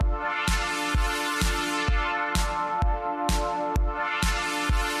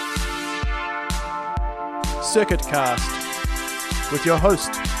Circuit Cast with your host,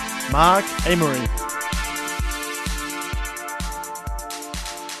 Mark Amory.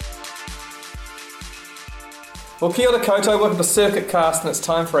 Well, kia ora koutou, welcome to Circuit Cast, and it's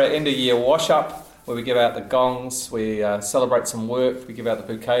time for our end-of-year wash-up, where we give out the gongs, we celebrate some work, we give out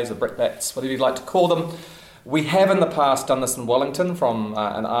the bouquets, the brickbats, whatever you'd like to call them. We have in the past done this in Wellington from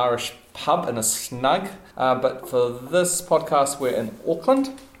an Irish pub in a snug, but for this podcast we're in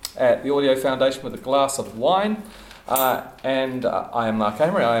Auckland at the Audio Foundation with a glass of wine. And I am Mark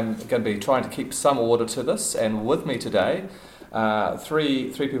Amory. I am going to be trying to keep some order to this, and with me today,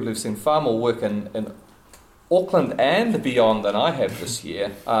 three people who've seen far more work in Auckland and beyond than I have this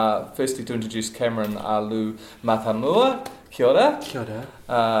year. Firstly, to introduce Cameron Alu Matamua. Kia ora. Kia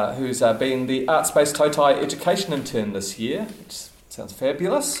ora. Who's been the Art Space Tautai Education Intern this year, which sounds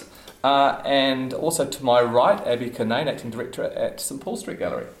fabulous. And also to my right, Abby Kinane, Acting Director at St Paul Street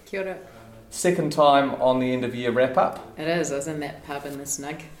Gallery. Kia ora. Second time on the end of year wrap up. It is, I was in that pub in the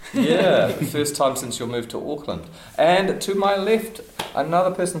snug. Yeah, first time since your move to Auckland. And to my left,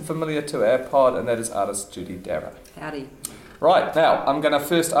 another person familiar to our pod, and that is artist Judy Darragh. Howdy. Right, now I'm going to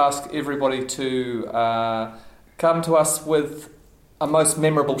first ask everybody to come to us with a most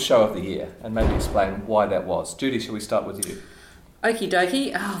memorable show of the year and maybe explain why that was. Judy, shall we start with you? Okie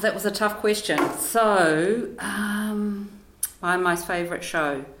dokie. Oh, that was a tough question. So, my most favourite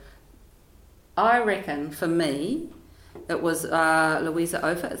show. I reckon, for me, it was Louisa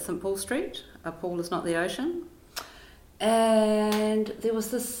Ophir at St Paul Street. A pool is not the ocean. And there was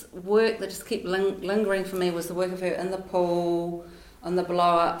this work that just kept lingering for me, was the work of her in the pool, on the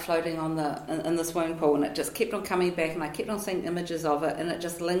blow-up, floating on in the swimming pool, and it just kept on coming back, and I kept on seeing images of it, and it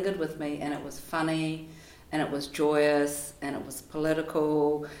just lingered with me, and it was funny, and it was joyous, and it was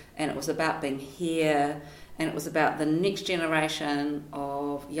political, and it was about being here, and it was about the next generation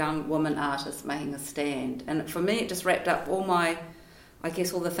of young women artists making a stand. And for me, it just wrapped up all my, I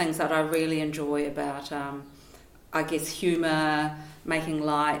guess, all the things that I really enjoy about, I guess, humour, making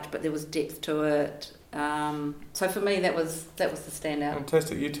light, but there was depth to it. So for me, that was the standout.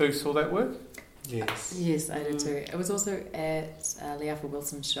 Fantastic. You two saw that work? Yes. Yes, I did too. It was also at Lee Alfred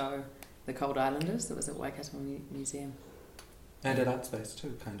Wilson's show, The Cold Islanders, that was at Waikato Museum. And at Art Space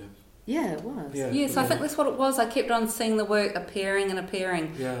too, kind of. Yeah, it was. Yeah. Yes, I think that's what it was. I kept on seeing the work appearing and appearing,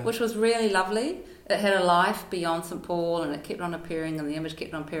 which was really lovely. It had a life beyond St Paul, and it kept on appearing, and the image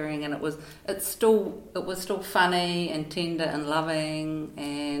kept on appearing, and it was still funny and tender and loving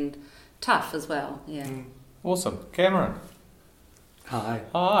and tough as well. Yeah. Awesome. Cameron. Hi.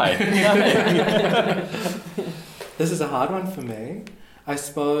 Hi. This is a hard one for me, I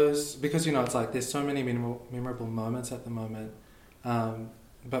suppose, because it's like there's so many memorable moments at the moment.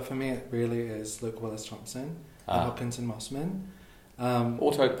 But for me, it really is Luke Willis-Thompson and Hopkins and Mossman.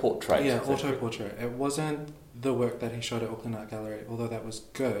 Auto-portrait. Yeah, auto-portrait. It wasn't the work that he showed at Auckland Art Gallery, although that was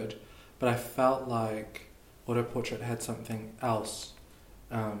good, but I felt like auto-portrait had something else.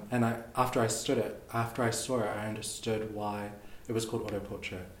 And after I saw it, I understood why it was called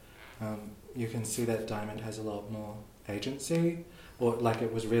auto-portrait. You can see that Diamond has a lot more agency, or like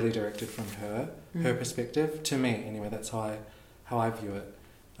it was really directed from her perspective. To me, anyway, that's how I view it.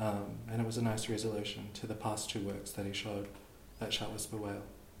 And it was a nice resolution to the past two works that he showed, that Sharp Whisper Whale.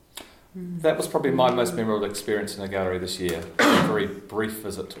 That was probably my most memorable experience in a gallery this year. A very brief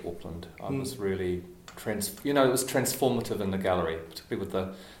visit to Auckland. I was really, it was transformative in the gallery, particularly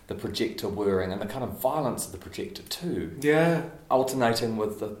with the projector whirring and the kind of violence of the projector too. Yeah. Alternating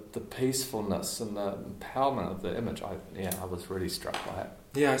with the peacefulness and the empowerment of the image. I was really struck by it.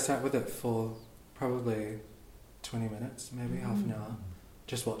 Yeah, I sat with it for probably 20 minutes, maybe half an hour,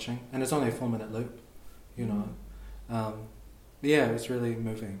 just watching. And it's only a 4-minute loop, it was really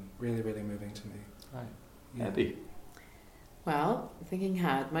moving, really, really moving to me. Right. Yeah. Abby? Well, thinking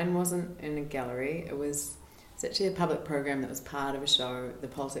hard. Mine wasn't in a gallery. It's actually a public program that was part of a show, The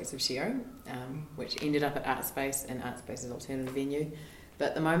Politics of Sharing, which ended up at Art Space and Art Space's alternative venue.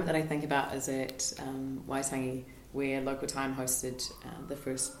 But the moment that I think about is at Waitangi, where Local Time hosted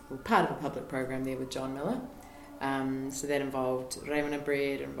part of a public program there with John Miller. So that involved Raymond and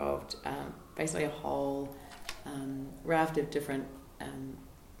Bread, involved basically a whole raft of different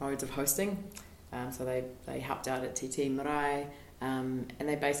modes of hosting. So they helped out at TT Marae, and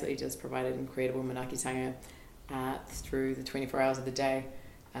they basically just provided incredible manaakitanga through the 24 hours of the day.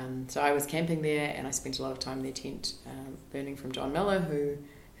 So I was camping there, and I spent a lot of time in their tent learning from John Miller, who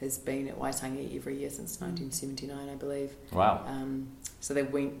has been at Waitangi every year since 1979, I believe. Wow. So there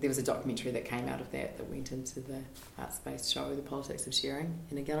was a documentary that came out of that went into the Art Space show, The Politics of Sharing,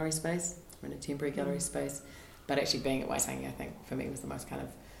 in a gallery space, or in a temporary gallery space. But actually being at Waitangi, I think, for me, was the most kind of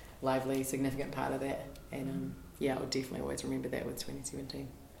lively, significant part of that. And I would definitely always remember that with 2017.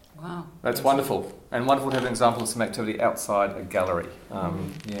 Wow. That's wonderful. And wonderful to have an example of some activity outside a gallery.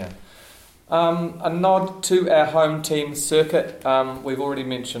 Yeah. A nod to our home team Circuit. We've already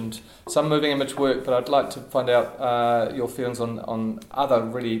mentioned some moving image work, but I'd like to find out your feelings on other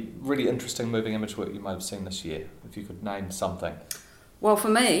really, really interesting moving image work you might have seen this year, if you could name something. Well, for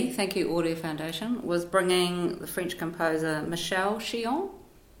me, thank you, Audio Foundation, was bringing the French composer Michel Chillon.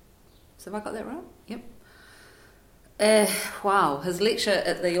 So have I got that right? Yep. Wow, his lecture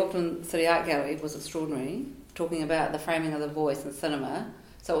at the Auckland City Art Gallery was extraordinary, talking about the framing of the voice in cinema.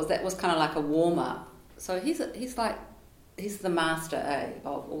 So that was kind of like a warm-up. So he's the master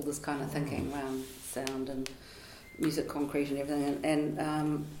of all this kind of thinking around sound and music concrete and everything.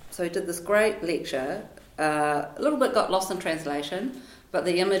 And so he did this great lecture. A little bit got lost in translation, but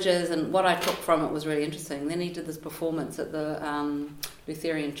the images and what I took from it was really interesting. Then he did this performance at the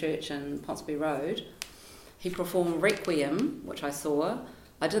Lutheran Church in Ponsonby Road. He performed Requiem, which I saw.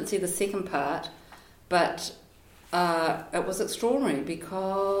 I didn't see the second part, but it was extraordinary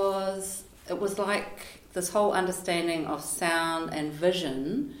because it was like this whole understanding of sound and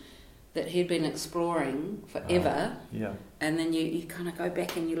vision that he'd been exploring forever. Yeah. And then you kind of go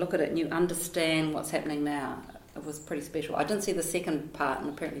back and you look at it and you understand what's happening now. It was pretty special. I didn't see the second part, and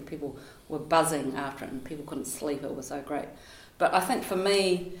apparently people were buzzing after it and people couldn't sleep. It was so great. But I think for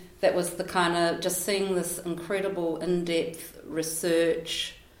me, that was the kind of just seeing this incredible in-depth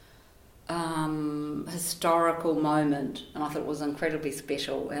research, historical moment, and I thought it was incredibly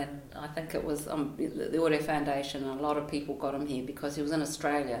special. And I think it was the Audio Foundation, and a lot of people got him here because he was in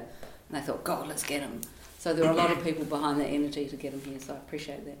Australia, and they thought, God, let's get him. So there were a lot of people behind that energy to get him here, so I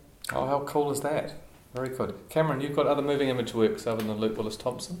appreciate that. Oh, how cool is that? Very good. Cameron, you've got other moving image works other than Luke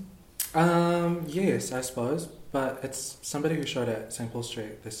Willis-Thompson? Yes, I suppose, but it's somebody who showed at St. Paul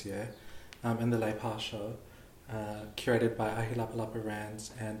Street this year in the Le Pas show, curated by Ahilapalapa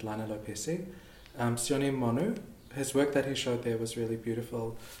Rands and Lana Lopesi. Sione Monu, his work that he showed there was really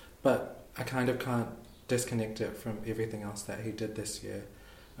beautiful, but I kind of can't disconnect it from everything else that he did this year.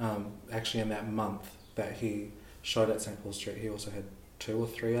 Actually, in that month that he showed at St. Paul Street, he also had 2 or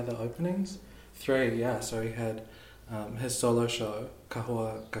 3 other openings. 3, yeah. So he had his solo show,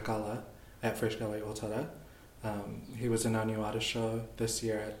 Kahua Kakala, at Fresh Gallery Otara. He was in our new artist show this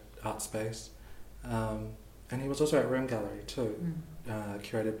year at Art Space. And he was also at Room Gallery too,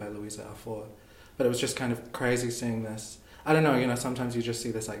 curated by Louisa Afor. But it was just kind of crazy seeing this. I don't know, sometimes you just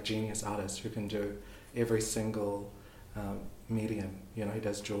see this like genius artist who can do every single medium. He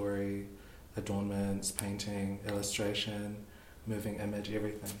does jewelry, adornments, painting, illustration, moving image,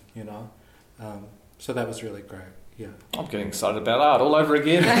 everything, So that was really great, yeah. I'm getting excited about art all over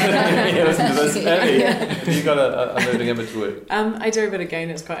again. Listen to this, Abby. You've got a moving image work. I do, but again,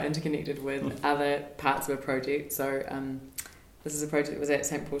 it's quite interconnected with other parts of a project. So this is a project that was at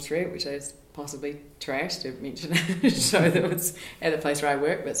St. Paul Street, which is possibly trash to mention a show that was at the place where I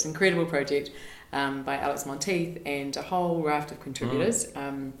work, but it's an incredible project by Alex Monteith and a whole raft of contributors.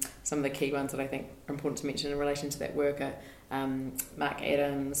 Some of the key ones that I think are important to mention in relation to that work are Mark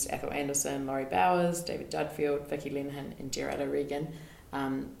Adams, Ethel Anderson, Laurie Bowers, David Dudfield, Vicky Lenihan and Gerard O'Regan.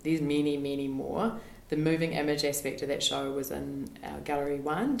 There's many, many more. The moving image aspect of that show was in our Gallery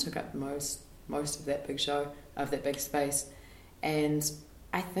 1, took up most of that big show, of that big space. And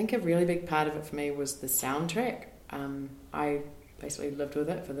I think a really big part of it for me was the soundtrack. I basically lived with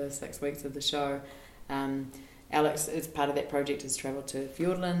it for the 6 weeks of the show. Alex, as part of that project, has travelled to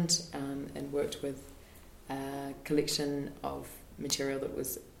Fiordland and worked with a collection of material that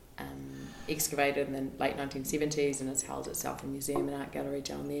was excavated in the late 1970s and has held itself in Museum and Art Gallery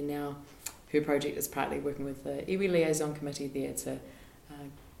down there now. Her project is partly working with the iwi liaison committee there to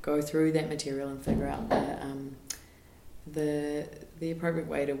go through that material and figure out the appropriate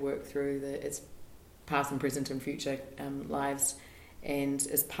way to work through its past and present and future lives. And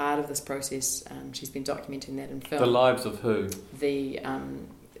as part of this process, she's been documenting that in film. The lives of who?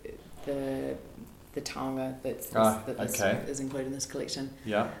 The taonga that is included in this collection.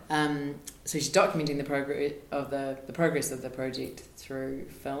 Yeah. So she's documenting the progress of the project through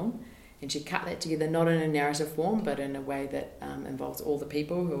film, and she cut that together not in a narrative form, but in a way that involves all the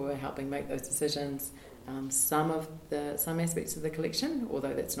people who are helping make those decisions. Some aspects of the collection,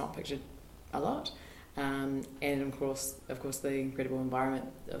 although that's not pictured a lot, and of course the incredible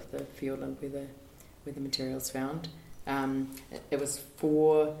environment of the Fiordland where the material's found. It was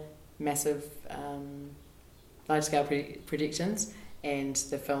 4 massive large-scale projections, and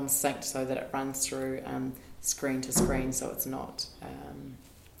the film's synced so that it runs through screen to screen, so it's not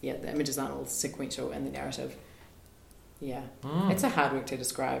the images aren't all sequential in the narrative. Yeah. Mm. It's a hard work to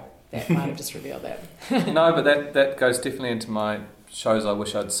describe. That might have just revealed that. No, but that goes definitely into my shows I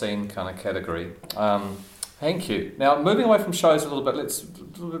wish I'd seen kind of category. Thank you. Now, moving away from shows a little bit, let's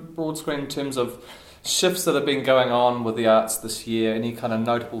broad screen in terms of shifts that have been going on with the arts this year. Any kind of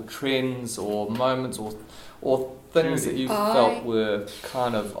notable trends or moments or things that you felt were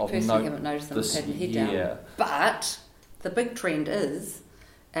kind of personally haven't note noticed them this head year? down. But the big trend is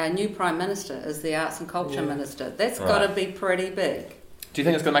our new Prime Minister is the Arts and Culture Minister. That's got to be pretty big. Do you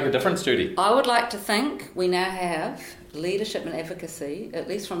think it's going to make a difference, Judy? I would like to think we now have leadership and advocacy, at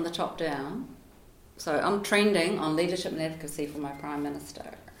least from the top down. So I'm trending on leadership and advocacy for my Prime Minister.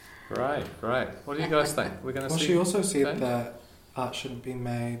 Great. What do you guys think? We're going to see. She also said okay. that art shouldn't be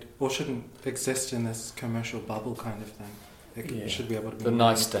made or shouldn't exist in this commercial bubble kind of thing. It should be able to be the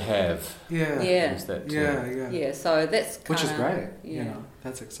nice to have. Yeah. Use that Yeah. Yeah, so that's kind Which is great. Yeah. You know,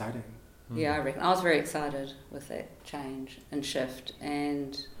 that's exciting. Yeah, I reckon. I was very excited with that change and shift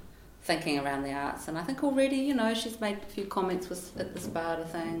and thinking around the arts. And I think already, you know, she's made a few comments at the Sparta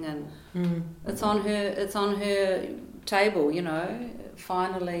thing, and it's on her table. You know,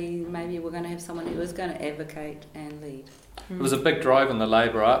 finally, maybe we're going to have someone who is going to advocate and lead. There was a big drive in the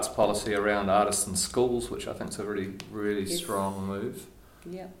Labour arts policy around artists in schools, which I think is a really, really strong move.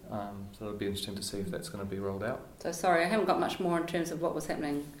 Yeah. So it'll be interesting to see if that's going to be rolled out. So sorry, I haven't got much more in terms of what was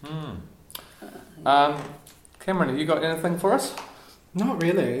happening. Cameron, have you got anything for us? Not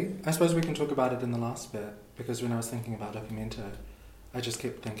really. I suppose we can talk about it in the last bit, because when I was thinking about Documenta, I just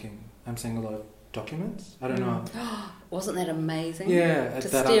kept thinking, I'm seeing a lot of documents. I don't know. Wasn't that amazing? Yeah. To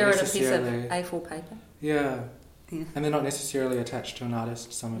that stare aren't at a piece of necessarily- A4 paper. Yeah. Yeah. And they're not necessarily attached to an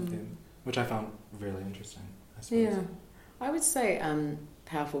artist, some of them, which I found really interesting, I suppose. Yeah. I would say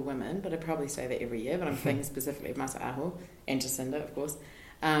powerful women, but I probably say that every year, but I'm thinking specifically of Masa Aho and Jacinda, of course.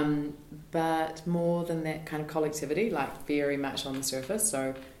 But more than that kind of collectivity, like very much on the surface.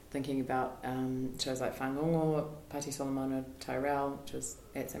 So thinking about shows like Whangongo, Pati Solomona, Tyrell, which was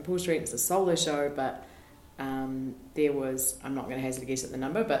at St Paul Street. It's a solo show, but there was, I'm not going to hazard a guess at the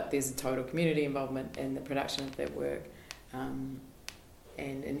number, but there's a total community involvement in the production of that work, and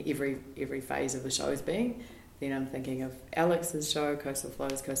in every phase of the show's being. Then I'm thinking of Alex's show, Coastal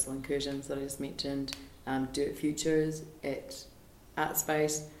Flows, Coastal Incursions, that I just mentioned, Dirt Futures at Art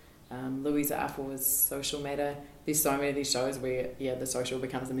Space, Louisa Afo's Social Matter. There's so many of these shows where, the social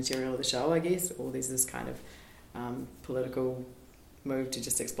becomes the material of the show, I guess, or there's this kind of political move to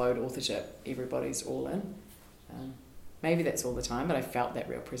just explode authorship. Everybody's all in. Maybe that's all the time, but I felt that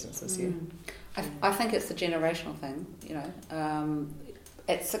real presence this year. I think it's a generational thing, you know.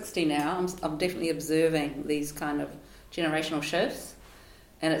 At 60 now, I'm definitely observing these kind of generational shifts,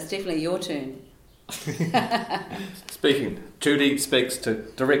 and it's definitely your turn. Speaking, Judy directs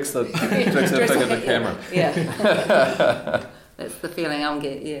the thing at the camera. Yeah, that's the feeling I'm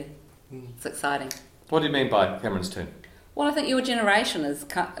getting. Yeah, it's exciting. What do you mean by Cameron's turn? Well, I think your generation is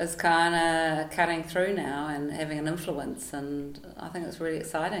kind of cutting through now and having an influence, and I think it's really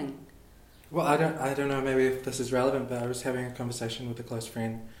exciting. Well, I don't know maybe if this is relevant, but I was having a conversation with a close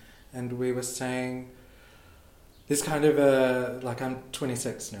friend, and we were saying there's kind of like I'm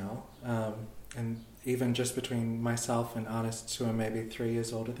 26 now, and even just between myself and artists who are maybe 3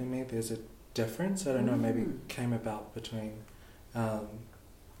 years older than me, there's a difference. I don't know, maybe came about between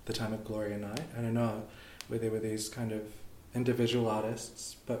the time of Gloria Night. I don't know, where there were these kind of individual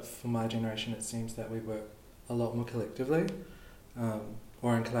artists, but for my generation it seems that we work a lot more collectively.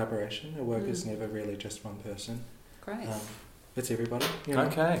 Or in collaboration. A work is never really just one person. Great. It's everybody. You know?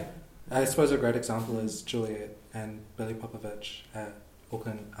 Okay. I suppose a great example is Juliet and Billy Popovich at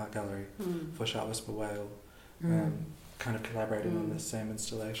Auckland Art Gallery for Sharp Whisper Whale, kind of collaborating on the same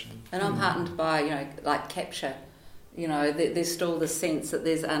installation. And I'm heartened by, you know, like Capture. You know, there's still the sense that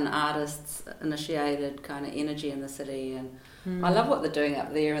there's an artist's initiated kind of energy in the city, and I love what they're doing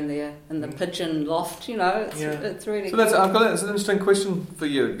up there in the pigeon loft. You know, it's really. So that's an interesting question for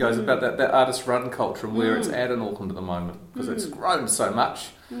you guys about that artist run culture and where it's at in Auckland at the moment, because it's grown so much.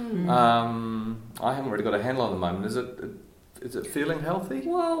 I haven't really got a handle on the moment. Is it feeling healthy?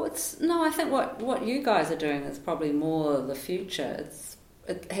 Well, I think what you guys are doing is probably more the future.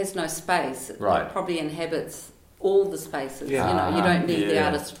 It has no space. It probably inhabits all the spaces. You know, you don't need the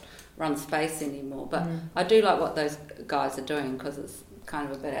artist run space anymore. But I do like what those guys are doing, because it's kind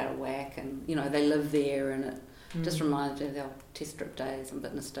of a bit out of whack, and you know, they live there, and it just reminds me of the old test strip days. I'm a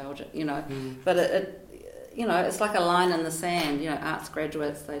bit nostalgic, you know. But it you know, it's like a line in the sand. You know, arts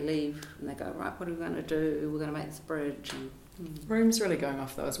graduates, they leave and they go, right, what are we going to do? We're going to make this bridge, and Room's really going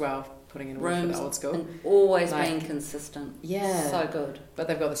off though as well, putting in work for Rooms the old school. and always Like- being consistent. Yeah. So good. But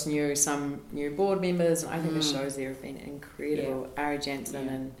they've got some new board members, and I think the shows there have been incredible. Ari Jansen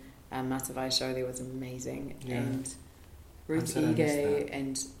Yeah. and Matavai show there was amazing, Yeah. and Ruth said I missed Ige that.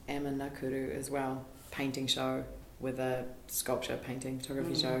 and Emma Nakuru as well, painting show with a sculpture, painting,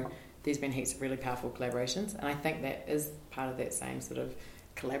 photography show. There's been heaps of really powerful collaborations, and I think that is part of that same sort of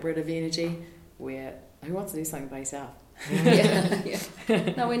collaborative energy where who wants to do something by yourself? Yeah,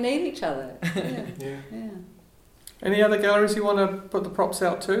 yeah. No, we need each other. Yeah, Yeah. yeah. Any other galleries you want to put the props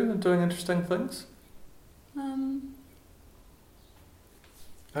out to and doing interesting things?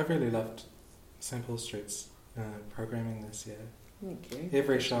 I really loved St. Paul Street's programming this year. Thank you.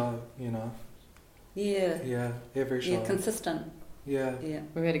 Every show, you know. Yeah. Yeah, every show. Yeah, consistent. Yeah. Yeah.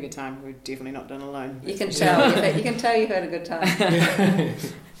 We've had a good time. We've definitely not done alone. You can tell. You can tell you've had a good time.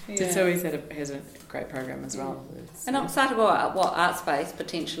 Yeah. So he's has a great program as well. And I'm excited about what art space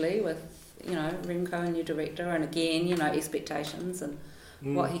potentially with Remco, a new director, and again expectations and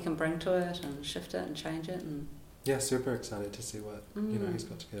what he can bring to it and shift it and change it and Yeah, super excited to see what he's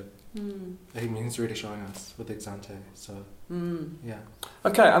got to give. He's really showing us with Exante, so yeah.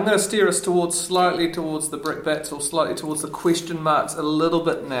 Okay, I'm going to steer us slightly towards the brickbats or slightly towards the question marks a little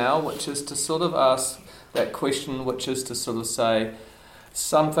bit now, which is to sort of ask that question, which is to sort of say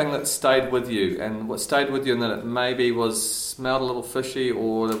something that stayed with you, and what stayed with you, and that it maybe smelled a little fishy,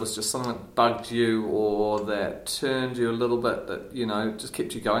 or there was just something that bugged you, or that turned you a little bit, that just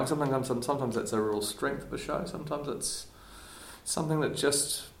kept you going. Sometimes that's a real strength of a show. Sometimes it's something that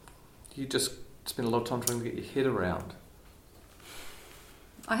you just spend a lot of time trying to get your head around.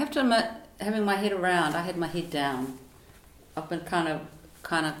 I have to admit, having my head around, I had my head down. I've been kind of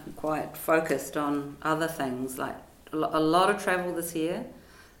quite focused on other things, like a lot of travel this year,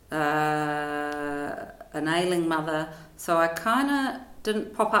 an ailing mother, so I kind of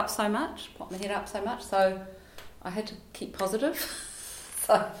didn't pop my head up so much, so I had to keep positive.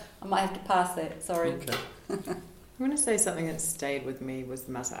 So I might have to pass that, sorry. Okay. I want to say something that stayed with me was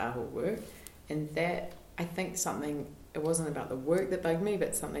the Mata Aho work, and that I think it wasn't about the work that bugged me,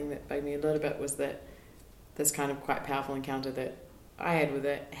 but something that bugged me a little bit was that this kind of quite powerful encounter that I had with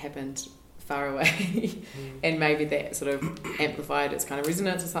it happened far away, and maybe that sort of amplified its kind of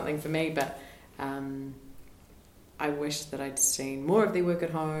resonance or something for me, but I wish that I'd seen more of their work at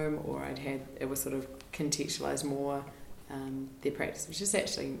home, or it was sort of contextualised more, their practice, which is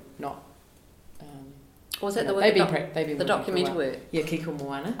actually not... Was that they've been the working for a documentary while. work? Yeah, Kiko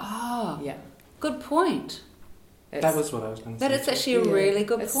Moana. Oh, Yeah. good point. That was what I was going to say. That is actually a really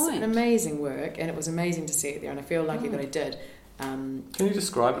good it's point. An amazing work, and it was amazing to see it there, and I feel lucky that I did. Can you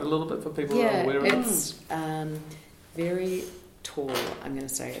describe it a little bit for people who are aware of it? It's very tall, I'm going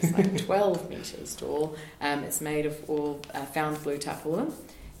to say. It's like 12 metres tall. It's made of all found blue tarpaulin,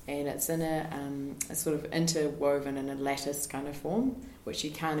 and it's in a sort of interwoven in a lattice kind of form, which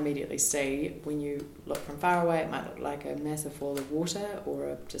you can't immediately see. When you look from far away, it might look like a massive fall of water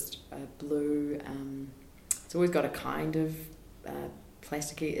or just a blue... it's always got a kind of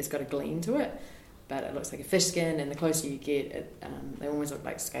plasticky... It's got a gleam to it, but it looks like a fish skin, and the closer you get, they almost look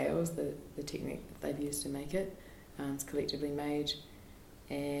like scales, the technique that they've used to make it. It's collectively made,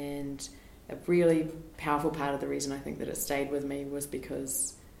 and a really powerful part of the reason I think that it stayed with me was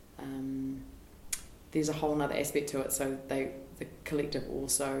because there's a whole other aspect to it. So the collective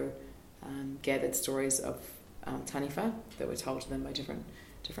also gathered stories of taniwha that were told to them by different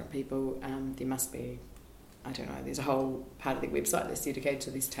people. There must be, I don't know, there's a whole part of their website that's dedicated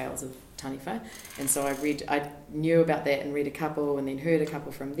to these tales of taniwha, and so I knew about that and read a couple, and then heard a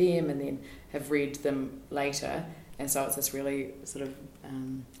couple from them, and then have read them later, and so it's this really sort of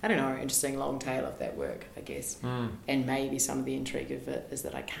I don't know, interesting long tail of that work, I guess. And maybe some of the intrigue of it is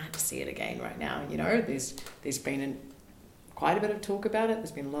that I can't see it again right now. There's been quite a bit of talk about it,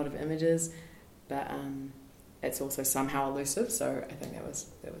 there's been a lot of images, but it's also somehow elusive, so I think that was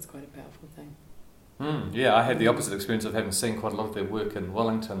quite a powerful thing. Yeah, I had the opposite experience of having seen quite a lot of their work in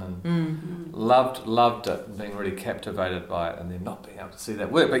Wellington and loved it and being really captivated by it, and then not being able to see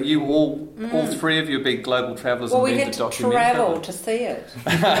that work. But you all three of you are big global travellers and been to documentary. Well, we had to travel to see it.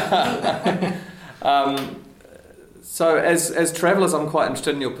 So as travellers, I'm quite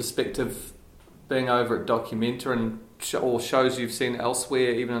interested in your perspective being over at Documenta and or shows you've seen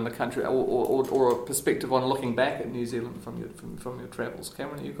elsewhere, even in the country, or a perspective on looking back at New Zealand from your travels.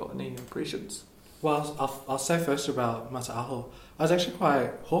 Cameron, you got any impressions? Well, I'll say first about Mata Aho. I was actually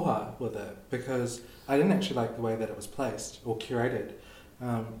quite hoha with it because I didn't actually like the way that it was placed or curated.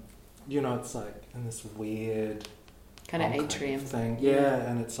 It's like in this weird kind of concave atrium thing. Yeah,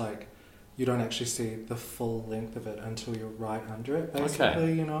 and it's like you don't actually see the full length of it until you're right under it,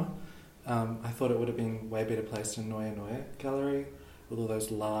 basically, you know. I thought it would have been way better placed in Noia Noia Gallery with all those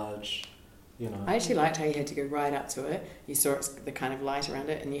large, you know. I actually liked how you had to go right up to it. You saw the kind of light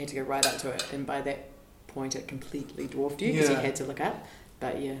around it, and you had to go right up to it, and by that point it completely dwarfed you because you had to look up.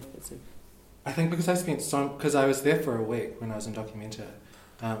 But yeah, I think because I was there for a week when I was in Documenta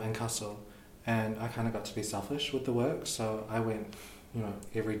in Kassel, and I kind of got to be selfish with the work, so I went, you know,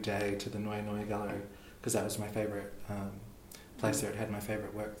 every day to the Noia Noia Gallery because that was my favourite place there. It had my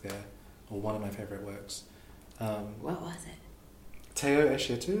favourite work there, or one of my favourite works. What was it? Teo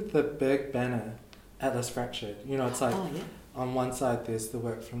Eshetu, the big banner, Atlas Fractured. You know, it's like on one side there's the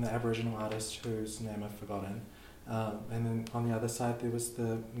work from the Aboriginal artist whose name I've forgotten, and then on the other side there was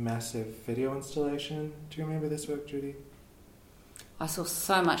the massive video installation. Do you remember this work, Judy? I saw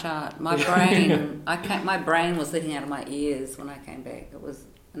so much art. My brain was leaking out of my ears when I came back. It was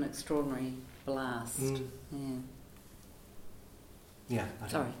an extraordinary blast. Yeah.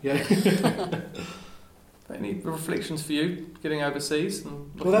 Sorry. Yeah. Any reflections for you getting overseas?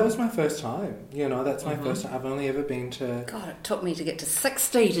 Well, that was my first time. You know, that's my first time. I've only ever been to... God, it took me to get to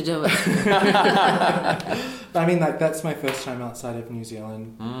 60 to do it. I mean, like, that's my first time outside of New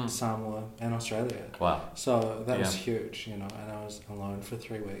Zealand, Samoa, and Australia. Wow. So that was huge, you know, and I was alone for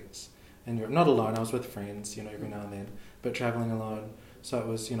 3 weeks. And you're not alone, I was with friends, you know, every now and then, but travelling alone. So it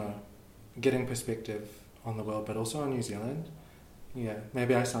was, you know, getting perspective on the world, but also on New Zealand. Yeah,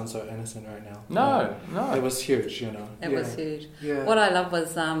 maybe I sound so innocent right now. No. It was huge, you know. It was huge. Yeah. What I love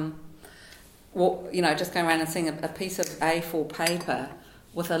was, you know, just going around and seeing a piece of A4 paper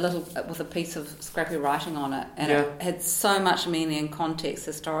with a piece of scrappy writing on it, and it had so much meaning and context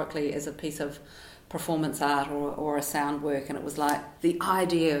historically as a piece of performance art or a sound work, and it was like the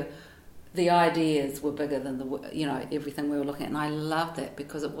ideas were bigger than everything we were looking at, and I loved that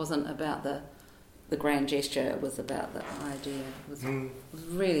because it wasn't about the grand gesture, it was about the idea. It was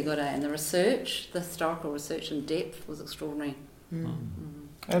really good, and the historical research in depth was extraordinary.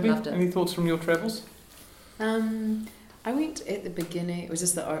 Abby, any thoughts from your travels? I went at the beginning, it was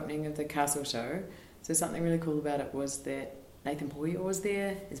just the opening of the Castle show, so something really cool about it was that Nathan Poya was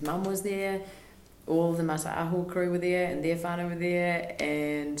there, his mum was there, all of the Masaaho crew were there, and their whānau were there,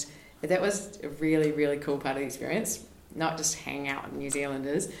 and that was a really, really cool part of the experience. Not just hang out with New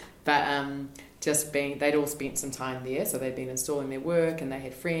Zealanders, but they'd all spent some time there, so they'd been installing their work and they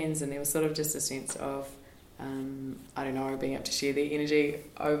had friends, and there was sort of just a sense of, being able to share their energy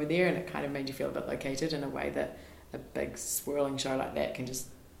over there, and it kind of made you feel a bit located in a way that a big swirling show like that can just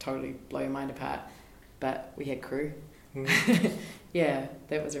totally blow your mind apart. But we had crew. Yeah,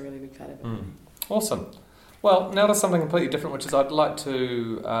 that was a really big part of it. Awesome. Well, now to something completely different, which is I'd like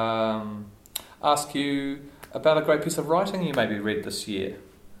to ask you about a great piece of writing you maybe read this year.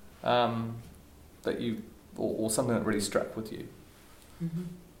 That you, or something that really struck with you.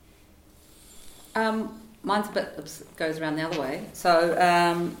 Mine's a bit goes around the other way. So,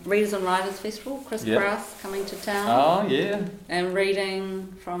 Readers and Writers Festival, Chris Kraus coming to town. Oh, yeah. And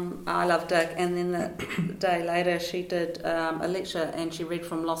reading from I Love Dick, and then the day later she did a lecture and she read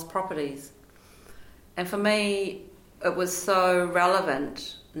from Lost Properties. And for me, it was so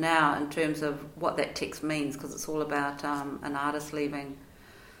relevant now in terms of what that text means, because it's all about an artist leaving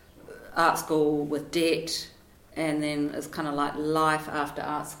art school with debt, and then it's kind of like life after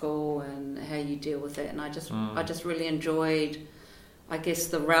art school and how you deal with it. And I just really enjoyed, I guess,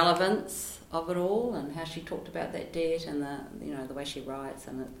 the relevance of it all and how she talked about that debt and the way she writes.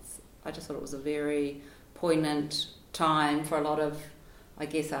 And I just thought it was a very poignant time for a lot of, I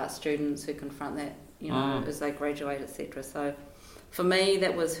guess, art students who confront that, as they graduate, etc. So for me,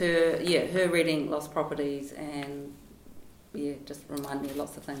 that was her reading Lost Properties, and just reminded me of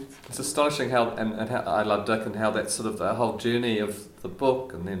lots of things. It's astonishing how I Love Dick, and how that's sort of the whole journey of the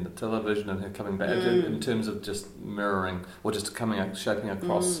book and then the television and her coming back in terms of just mirroring or just shaping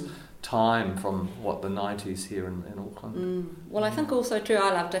across time from the 90s here in Auckland. Well, I think also too,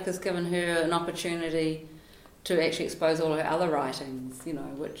 I Love Dick has given her an opportunity to actually expose all her other writings,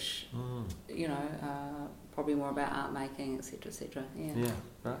 which probably more about art making, etc., etc. Yeah,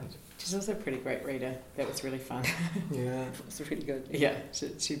 right. She's also a pretty great reader. That was really fun. Yeah, it was really good. Yeah,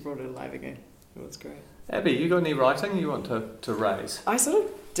 she brought it alive again. It was great. Abby, you got any writing you want to raise? I sort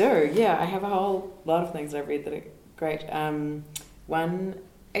of do. Yeah, I have a whole lot of things I've read that are great. One,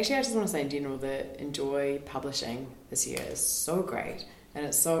 actually, I just want to say in general that Enjoy Publishing this year is so great, and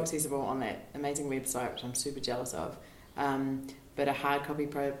it's so accessible on that amazing website, which I'm super jealous of. But a hard copy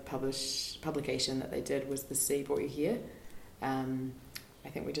publication that they did was The Sea Brought You Here. I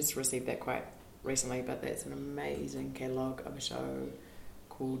think we just received that quite recently, but that's an amazing catalogue of a show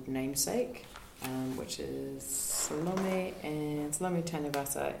called Namesake, which is Salome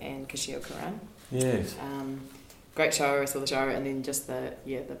Tanavasa and Kashio Karan. Yes. Great show, I saw the show, and then just the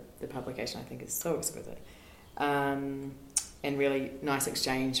publication I think is so exquisite. And really nice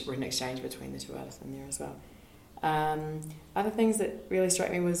written exchange between the two artists in there as well. Other things that really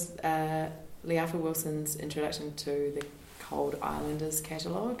struck me was Leafa Wilson's introduction to the Cold Islanders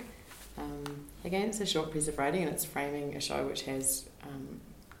catalogue. Again, it's a short piece of writing and it's framing a show which has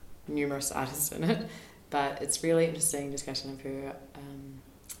numerous artists in it, but it's really interesting discussion of her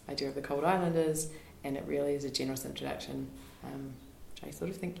idea of the Cold Islanders, and it really is a generous introduction, which I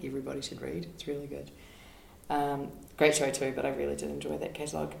sort of think everybody should read. It's really good. Great show too, but I really did enjoy that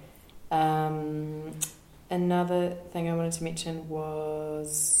catalogue. Another thing I wanted to mention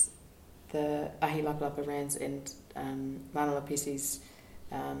was the Ahi Lapalapa Rands and Lana Lapesi's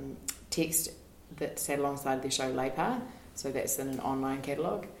text that sat alongside their show Leipa, so that's in an online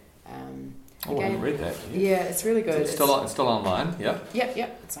catalogue. I haven't read that. Yeah, it's really good. It's still online, yeah?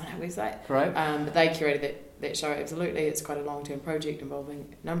 Yep, it's on our website. Great. But they curated that show, absolutely. It's quite a long-term project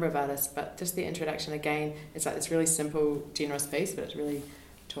involving a number of artists, but just the introduction, again, it's like this really simple, generous piece, but it's really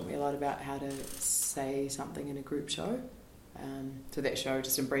taught me a lot about how to say something in a group show. So that show,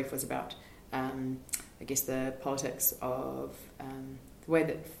 just in brief, was about, I guess, the politics of the way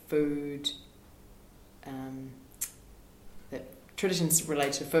that food, that traditions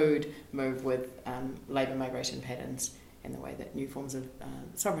related to food move with labour migration patterns, and the way that new forms of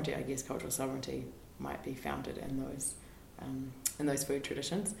sovereignty, I guess, cultural sovereignty, might be founded in those food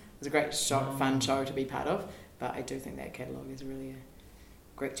traditions. It was a great fun show to be part of, but I do think that catalogue is really a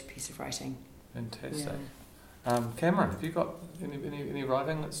great piece of writing. Fantastic. Yeah. Cameron, have you got any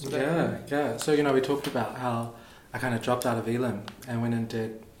writing that's stood out? Yeah. So, we talked about how I kind of dropped out of Elam and went and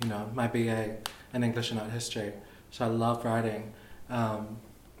did, my BA in English and Art History. So I love writing. And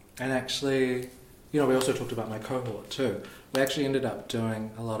actually, we also talked about my cohort too. We actually ended up doing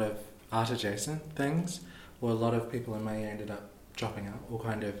a lot of art adjacent things, where a lot of people in my year ended up dropping out or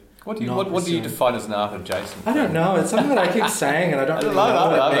kind of. What do you define as an art adjacent? I don't know. It's something that I keep saying, and I don't really know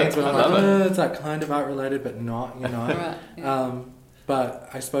what it means. But I'm like, it's like kind of art related, but not. Right, yeah. But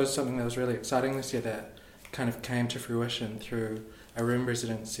I suppose something that was really exciting this year that kind of came to fruition through a room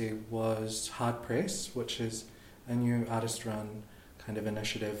residency was Hard Press, which is a new artist-run kind of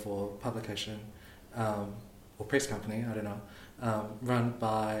initiative or publication or press company, I don't know, run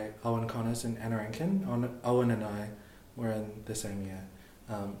by Owen Connors and Anna Rankin. Owen and I were in the same year.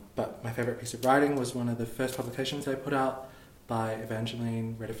 But my favourite piece of writing was one of the first publications they put out by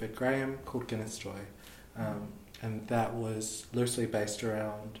Evangeline Rediford Graham called Guinness Joy. And that was loosely based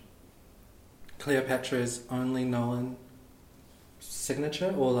around Cleopatra's only known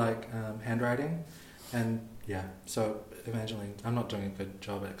signature or handwriting. And yeah, so Evangeline, I'm not doing a good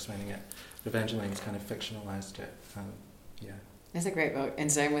job at explaining it, but Evangeline's kind of fictionalised it. Yeah. It's a great book,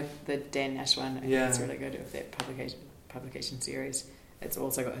 and same with the Dan Nash one. I think it's really good with that publication series. It's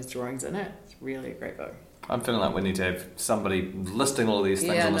also got his drawings in it. It's really a great book. I'm feeling like we need to have somebody listing all of these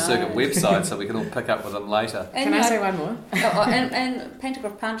things on the circuit website so we can all pick up with them later. And can I say one more? and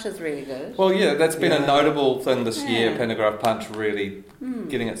Pantograph Punch is really good. Well, yeah, that's been a notable thing this year. Pantograph Punch really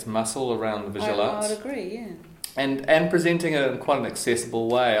getting its muscle around the visual arts. I would agree, yeah. And presenting it in quite an accessible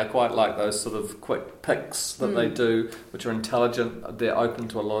way. I quite like those sort of quick picks that they do, which are intelligent. They're open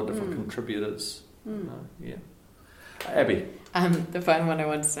to a lot of different contributors. Yeah. Abby. The final one I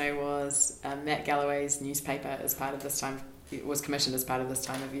wanted to say was Matt Galloway's newspaper as part of this time. It was commissioned as part of this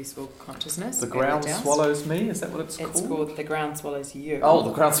time of useful consciousness. The Ground Swallows Me, is that what it's called? It's called The Ground Swallows You. Oh,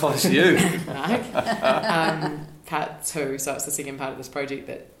 The Ground Swallows You. Part 2, so it's the second part of this project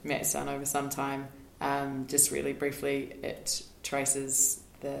that Matt's done over some time. Just really briefly, it traces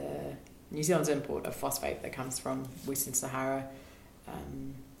the New Zealand's import of phosphate that comes from Western Sahara,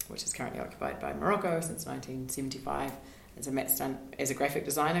 which is currently occupied by Morocco since 1975. And so Matt's done, as a graphic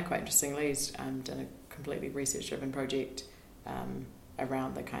designer, quite interestingly, he's done a completely research-driven project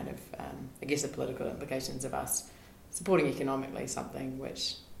around the kind of, I guess, the political implications of us supporting economically something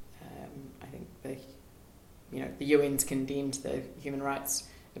which I think the UN's condemned the human rights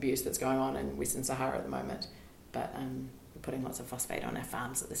abuse that's going on in Western Sahara at the moment, but we're putting lots of phosphate on our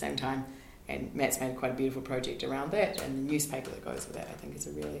farms at the same time, and Matt's made quite a beautiful project around that, and the newspaper that goes with that I think is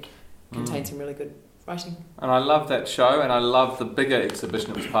contains some really good writing. And I love that show, and I love the bigger exhibition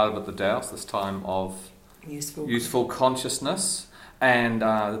that was part of at the Dow's this time of Useful Consciousness, and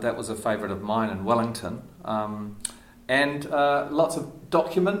that was a favourite of mine in Wellington, and lots of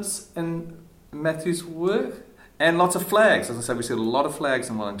documents in Matthew's work. And lots of flags. As I said, we see a lot of flags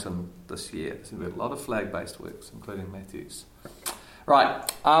in Wellington this year. So we have a lot of flag-based works, including Matthew's.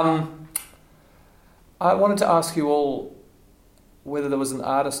 Right. I wanted to ask you all whether there was an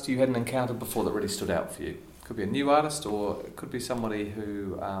artist you hadn't encountered before that really stood out for you. It could be a new artist, or it could be somebody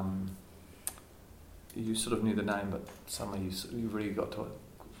who you sort of knew the name, but somebody you really got to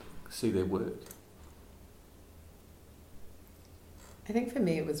see their work. I think for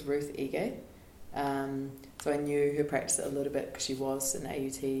me it was Ruth Ige. So I knew her practice a little bit because she was an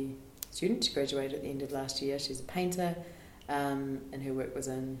AUT student. She graduated at the end of last year. She's a painter, and her work was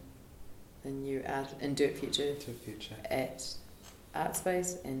in the new art in Dirt Future at Art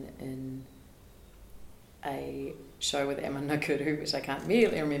Space and in a show with Emma Nakuru, which I can't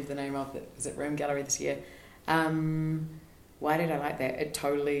immediately remember the name of. That was at Room Gallery this year. Why did I like that?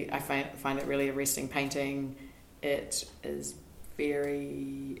 I find it really arresting painting. It is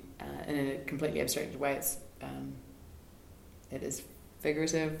very, in a completely abstracted way, it is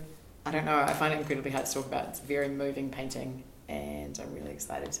figurative. I don't know, I find it incredibly hard to talk about. It's very moving painting, and I'm really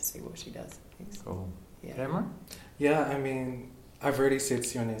excited to see what she does. Cool. Yeah. Cameron? Yeah, I mean, I've already said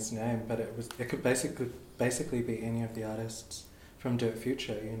Sione's name, but it could basically be any of the artists from Dirt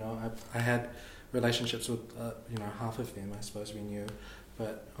Future. You know, I had relationships with half of them. I suppose we knew,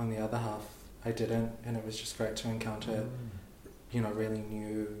 but on the other half, I didn't, and it was just great to encounter really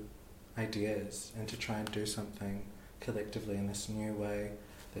new ideas and to try and do something collectively in this new way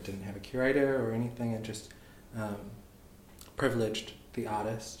that didn't have a curator or anything, and just privileged the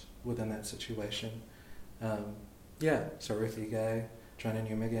artist within that situation. So Ruth Ige, Joanna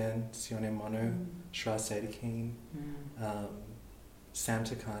Newmigan, Sione Monu, Shra Sadikeen, Sam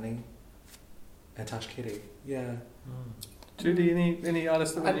Takani, and Tash Kitty. Yeah. Judy, any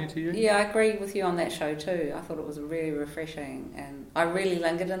artists that were new to you? Yeah, I agree with you on that show too. I thought it was really refreshing, and I really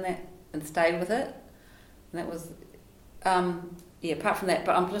lingered in that and stayed with it. And that was, apart from that,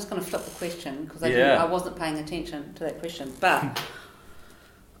 but I'm just going to flip the question because I wasn't paying attention to that question. But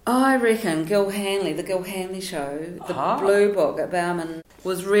I reckon the Gil Hanley show, the Blue Book at Bauman,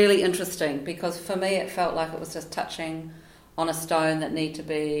 was really interesting because for me it felt like it was just touching on a stone that need to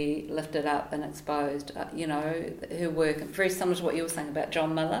be lifted up and exposed. Her work, very similar to what you were saying about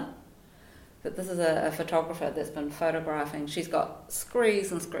John Miller, that this is a photographer that's been photographing. She's got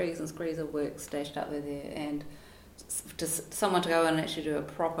screes and screes and screes of work stashed up there, and just someone to go in and actually do a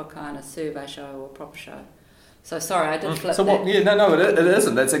proper kind of survey show or proper show. So sorry, I did flip. So what? Yeah, no, it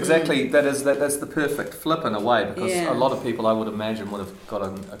isn't. That's exactly that's the perfect flip in a way, because a lot of people, I would imagine, would have got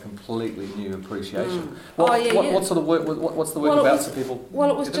a completely new appreciation. What sort of work? What's the work about? So people.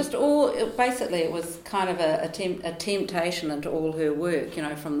 Well, it was just all. Basically, it was kind of a temptation into all her work.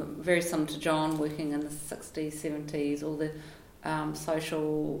 From very similar to John working in the 60s, 70s, all the social,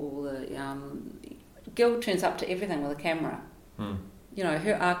 all the. Gil turns up to everything with a camera.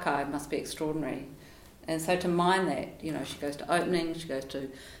 Her archive must be extraordinary. And so to mine that, she goes to openings, she goes to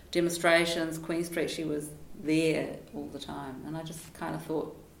demonstrations, Queen Street, she was there all the time. And I just kind of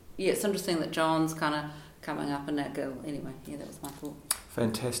thought, it's interesting that John's kind of coming up in that Gil. Anyway, that was my thought.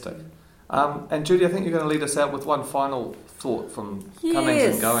 Fantastic. And Judy, I think you're going to lead us out with one final thought from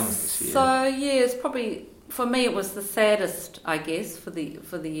comings and goings this year. So, it's probably, for me, it was the saddest, I guess, for the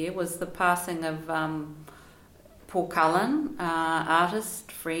year, was the passing of Paul Cullen,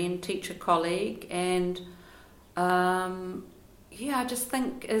 artist, friend, teacher, colleague, and I just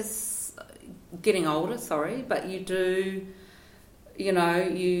think is getting older, but you do,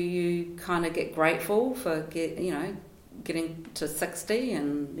 you kind of get grateful for getting to 60,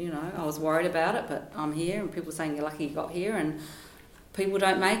 and I was worried about it, but I'm here, and people saying you're lucky you got here, and people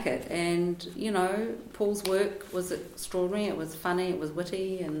don't make it. And Paul's work was extraordinary. It was funny, it was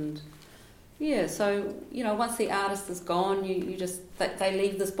witty, and so once the artist is gone, you just they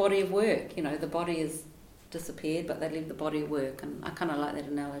leave this body of work. The body has disappeared, but they leave the body of work, and I kind of like that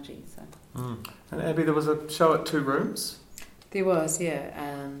analogy. So. And Abby, there was a show at Two Rooms. There was,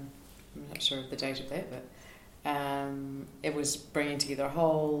 I'm not sure of the date of that, but it was bringing together a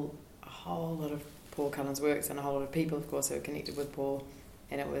whole lot of Paul Cullen's works and a whole lot of people, of course, who were connected with Paul,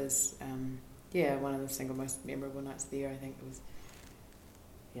 and it was one of the single most memorable nights of the year. I think it was.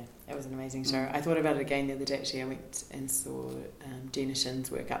 Yeah, it was an amazing show. I thought about it again the other day, actually. I went and saw Gina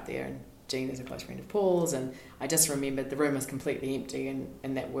Shin's work up there, and Gina's a close friend of Paul's, and I just remembered the room was completely empty,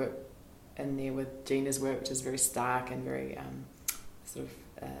 and that work in there with Gina's work, which is very stark and very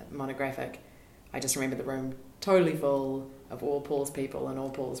monographic. I just remember the room totally full of all Paul's people and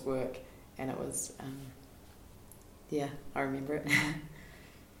all Paul's work, and it was, I remember it.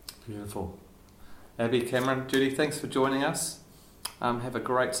 Beautiful. Abby, Cameron, Judy, thanks for joining us. Have a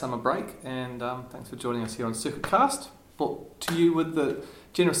great summer break, and thanks for joining us here on Circuit Cast, brought to you with the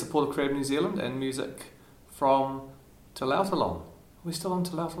generous support of Creative New Zealand and music from Te Lautalong. we still on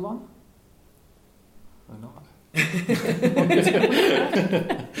to Lausalon? We're not.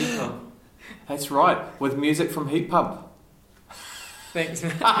 That's right, with music from Heat Pump. Thanks,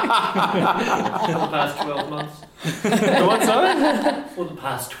 man. For the past 12 months. What's that? For the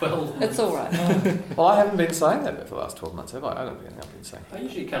past 12 months. It's all right. Well, I haven't been saying that for the last 12 months, have I? I don't think I've been saying I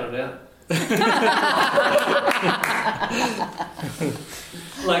usually cut it out.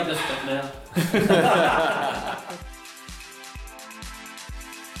 Like this bit now.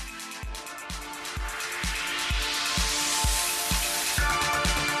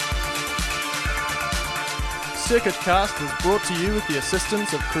 Circuit Cast was brought to you with the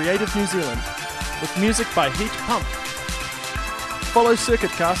assistance of Creative New Zealand, with music by Heat Pump. Follow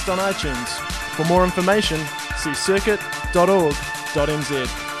Circuit Cast on iTunes. For more information, see circuit.org.nz.